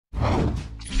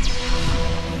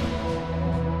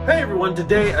Hey everyone,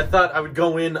 today I thought I would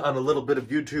go in on a little bit of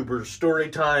YouTuber story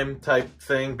time type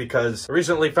thing because I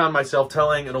recently found myself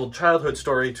telling an old childhood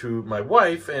story to my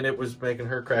wife and it was making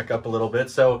her crack up a little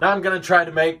bit. So now I'm gonna try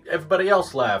to make everybody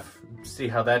else laugh. See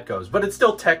how that goes. But it's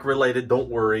still tech related, don't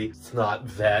worry. It's not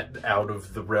that out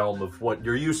of the realm of what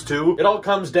you're used to. It all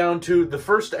comes down to the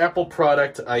first Apple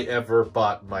product I ever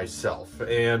bought myself.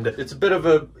 And it's a bit of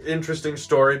an interesting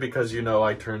story because, you know,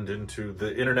 I turned into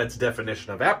the internet's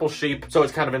definition of Apple sheep. So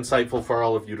it's kind of insightful for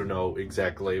all of you to know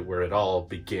exactly where it all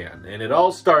began. And it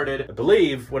all started, I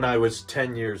believe, when I was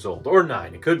 10 years old. Or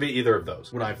 9. It could be either of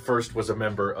those. When I first was a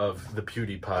member of the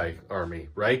PewDiePie army,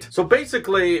 right? So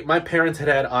basically, my parents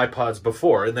had iPods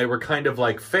before, and they were kind of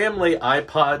like family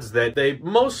iPods that they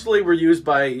mostly were used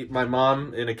by my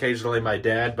mom and occasionally my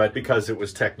dad, but because it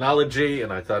was technology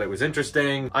and I thought it was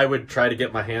interesting, I would try to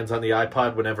get my hands on the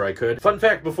iPod whenever I could. Fun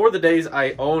fact, before the days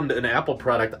I owned an Apple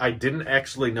product, I didn't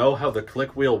actually know how the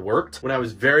click wheel worked. When I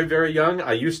was very, very young,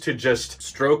 I used to just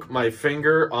stroke my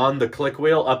finger on the click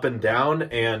wheel up and down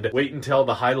and wait until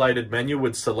the highlighted menu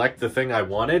would select the thing I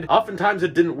wanted. Oftentimes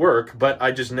it didn't work, but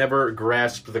I just never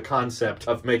grasped the concept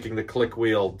of making the click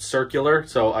wheel circular,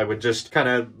 so I would just kind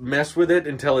of mess with it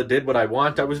until it did what I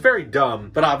want. I was very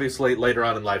dumb, but obviously later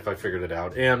on in life I figured it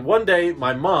out. And one day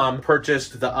my mom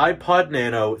purchased the iPod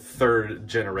Nano 3rd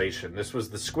generation. This was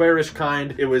the squarish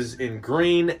kind. It was in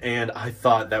green, and I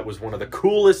thought that was one of the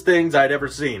coolest things I'd ever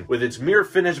seen, with its mirror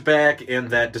finish back and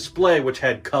that display which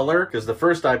had color, because the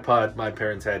first iPod my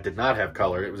parents had did not have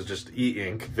color. It was just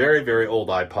e-ink. Very, very old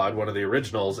iPod, one of the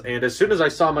originals. And as soon as I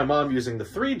saw my mom using the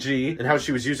 3G and how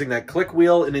she was using that click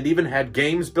wheel and it even had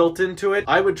games built into it,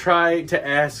 I would try to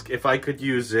ask if I could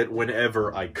use it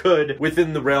whenever I could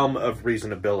within the realm of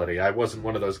reasonability. I wasn't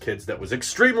one of those kids that was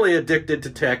extremely addicted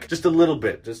to tech, just a little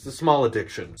bit, just a small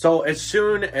addiction. So as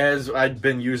soon as I'd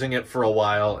been using it for a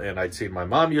while and I'd seen my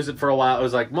mom use it for a while, I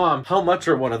was like, Mom, how much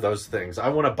are one of those things? I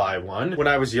want to buy one. When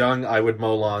I was young, I would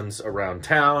mow lawns around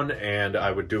town and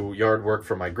I would do yard work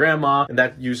for my grandma, and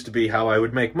that used to be how I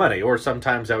would make money. Or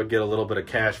sometimes I would get a little bit of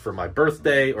cash for my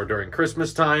birthday or during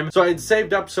Christmas time. So I had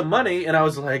saved up some money and I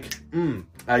was like,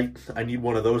 I need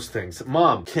one of those things.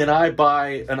 Mom, can I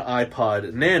buy an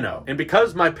iPod Nano? And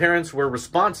because my parents were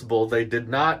responsible, they did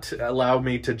not allow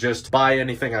me to just buy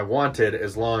anything I wanted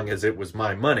as long as it was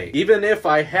my money. Even if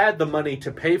I had the money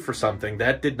to pay for something,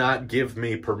 that did not give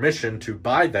me permission to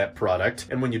buy that product.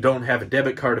 And when you don't have a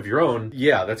debit card of your own,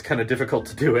 yeah, that's kind of difficult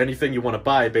to do. Anything you want to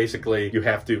buy, basically, you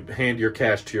have to hand your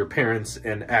cash to your parents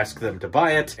and ask them to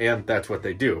buy it, and that's what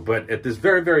they do. But at this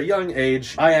very, very young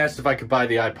age, I asked if I could buy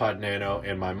the iPod Nano,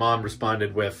 and my mom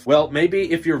responded with, well,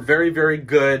 maybe if you're very, very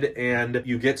good and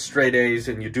you get straight A's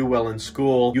and you do well in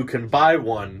school, you can buy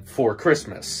one for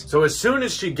Christmas. So as soon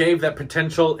as she gave that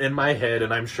potential in my head,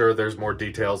 and I'm sure there's more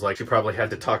details, like she probably had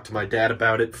to talk to my dad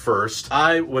about it first,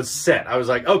 I was set. I was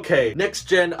like, okay, next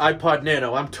gen iPod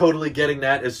Nano, I'm totally getting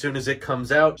that as soon as it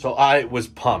comes out. So I was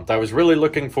pumped. I was really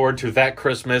looking forward to that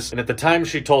Christmas. And at the time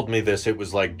she told me this, it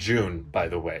was like June, by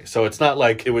the way. So it's not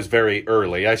like it was very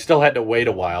early. I still had to wait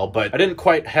a while, but I didn't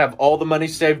quite have all the money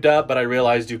saved up, but I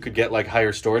realized you could get like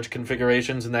higher storage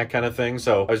configurations and that kind of thing.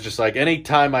 So I was just like,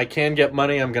 anytime I can get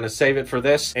money, I'm going to save it for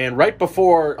this. And right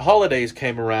before holidays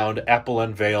came around, Apple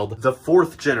unveiled the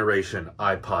 4th generation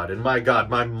iPod. And my God,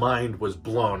 my mind was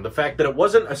blown. The fact that it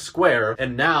wasn't a square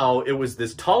and now it was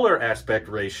this taller aspect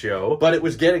ratio, but it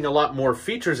was getting a lot more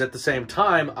features at the same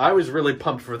time, I was really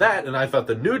pumped for that. And I thought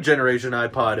the new generation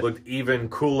iPod looked even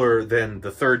cooler than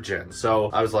the 3rd gen. So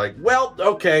I was like, well,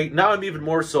 okay, now I'm even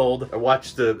more sold. I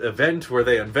watched the event where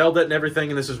they unveiled it and everything,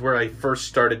 and this is where I first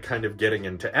started kind of getting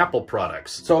into Apple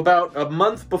products. So about a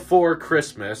month before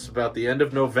Christmas, about the end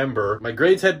of November, my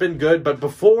grades had been good, but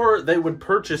before they would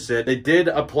purchase it, they did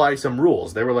apply some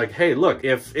rules. They were like, hey, look,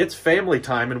 if it's family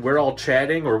time and we're all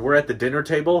chatting or we're at the dinner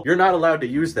table, you're not allowed to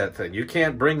use that thing. You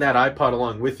can't bring that iPod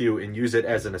along with you and use it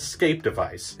as an escape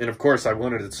device. And of course, I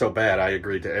wanted it so bad, I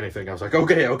agreed to anything. I was like,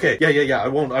 okay, yeah, I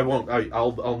won't.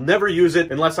 I'll never use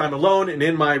it unless I'm alone and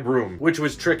in my room, which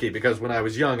was tricky because when I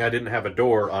was young, I didn't have a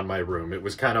door on my room. It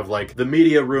was kind of like the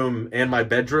media room and my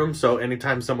bedroom. So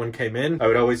anytime someone came in, I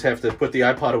would always have to put the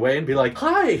iPod away and be like,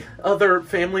 hi, other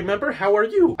family member, how are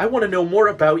you? I want to know more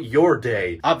about your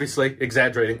day. Obviously,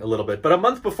 exaggerating a little bit. But a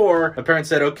month before, my parents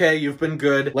said, okay, you've been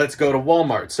good. Let's go to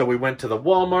Walmart. So we went to the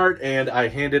Walmart and I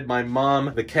handed my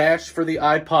mom the cash for the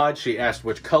iPod. She asked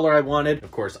which color I wanted.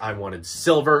 Of course, I wanted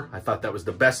silver. I thought that was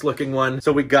the best looking one.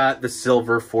 So we got the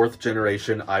silver 4th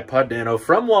generation iPod Nano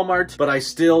from Walmart, but I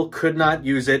still could not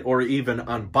use it or even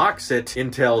unbox it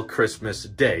until Christmas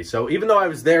Day. So even though I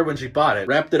was there when she bought it,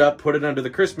 wrapped it up, put it under the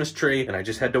Christmas tree, and I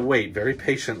just had to wait very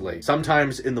patiently.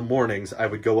 Sometimes in the mornings, I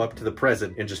would go up to the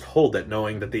present and just hold it,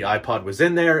 knowing that the iPod was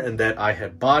in there and that I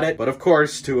had bought it. But of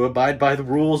course, to abide by the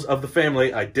rules of the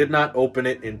family, I did not open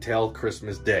it until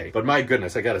Christmas Day. But my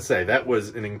goodness, I gotta say, that was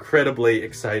an incredibly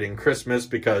exciting Christmas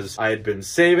because I had been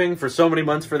saving for so many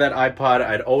months for that iPod.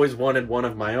 I'd always wanted one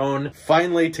of my own.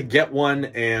 Finally, to get one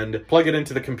and plug it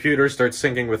into the computer, start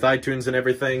syncing with iTunes and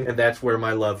everything, and that's where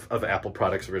my love of Apple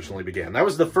products originally began. That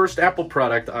was the first Apple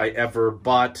product I ever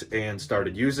bought and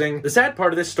started using. The sad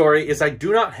part of this story is I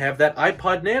do not have that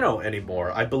iPod Nano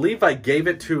anymore. I believe I gave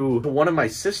it to one of my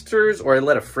sisters, or I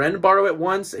let a friend borrow it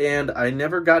once, and I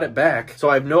never got it back. So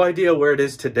I have no idea where it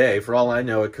is today. For all I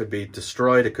know, it could be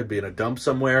destroyed, it could be in a dump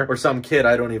somewhere, or some kid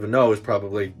I don't even know is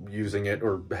probably using it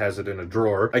or has it in a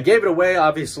drawer. I gave it away,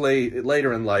 obviously,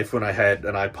 later in life when I had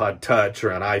an iPod Touch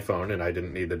or an iPhone and I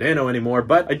didn't need the Nano anymore,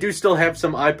 but I do still have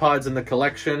some iPods in the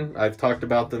collection. I've talked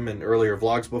about them in earlier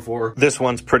vlogs before. This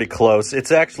one's pretty close.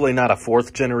 It's actually not a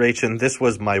 4th generation. This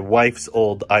was my wife's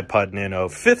old iPod Nano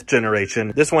 5th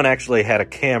generation. This one actually had a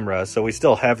camera, so we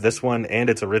still have this one and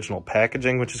its original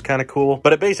packaging, which is kind of cool.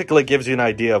 But it basically gives you an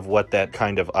idea of what that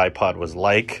kind of iPod was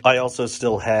like. I also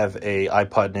still have a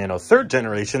iPod Nano 3rd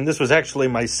generation. This was actually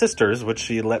my sister's, which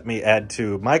she let me add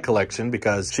to my collection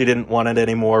because she didn't want it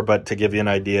anymore. But to give you an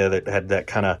idea, that had that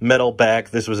kind of metal back.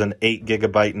 This was an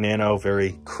 8GB Nano,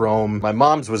 very chrome. My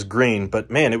mom's was green, but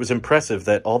man, it was impressive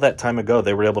that all that time ago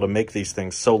they were able to make these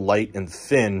things so light and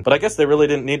thin. But I guess they really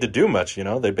didn't need to do much, you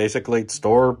know? They basically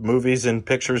store movies and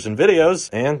pictures and videos,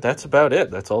 and that's about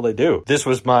it. That's all they do. This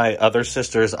was my other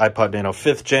sister's iPod Nano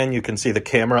 5th gen. You can see the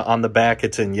camera on the back.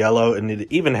 It's in yellow, and it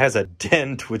even has a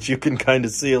dent, which you can kind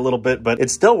of see a little bit, but it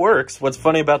still works. What's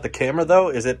funny about the camera, though,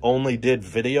 is it only did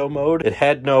video mode. It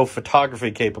had no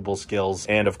photography capable skills,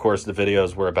 and of course the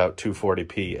videos were about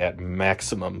 240p at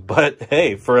maximum. But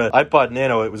hey, for an iPod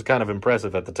Nano, it was kind of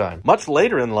impressive at the time. Much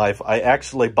later in life, I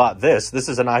actually bought this. This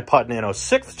is an iPod Nano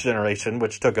 6th generation,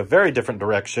 which took a very different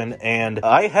direction, and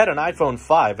I had an iPhone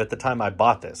 5 at the time I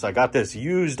bought this. I got this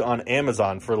used on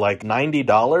Amazon for like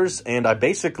 $90, and I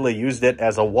basically used it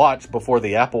as a watch before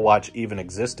the Apple Watch even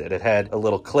existed. It had a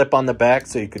little clip on the back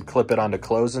so you could clip it onto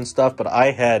clothes and stuff, but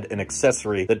I had an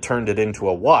accessory that turned it into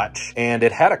a watch, and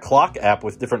it had a clock app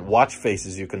with different watch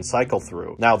faces you can cycle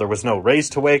through. Now, there was no raise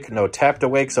to wake, no tap to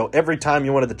wake, so every time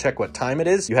you wanted to check what time it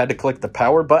is, you had to click the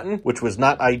power button, which was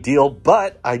not ideal,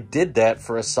 but I did that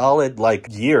for a solid, like,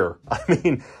 year. I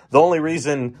mean, the only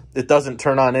reason it doesn't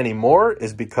turn on anymore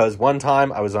is because one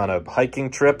time I was on a hiking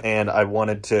trip and I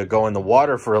wanted to go in the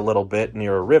water for a little bit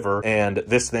near a river, and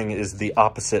this thing is the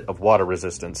opposite of water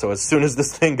resistant. So as soon as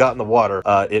this thing got in the water,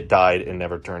 it died and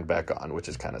never turned back on, which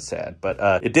is kind of sad.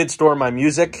 But it did store my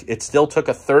music. It still took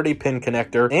a 30-pin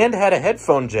connector and had a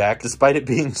headphone jack, despite it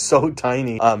being so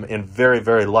tiny and very,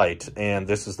 very light. And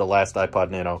this is the last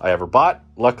iPod Nano I ever bought.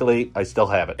 Luckily, I still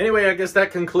have it. Anyway, I guess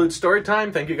that concludes story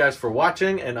time. Thank you guys for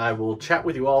watching, and I will chat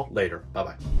with you all later.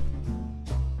 Bye-bye.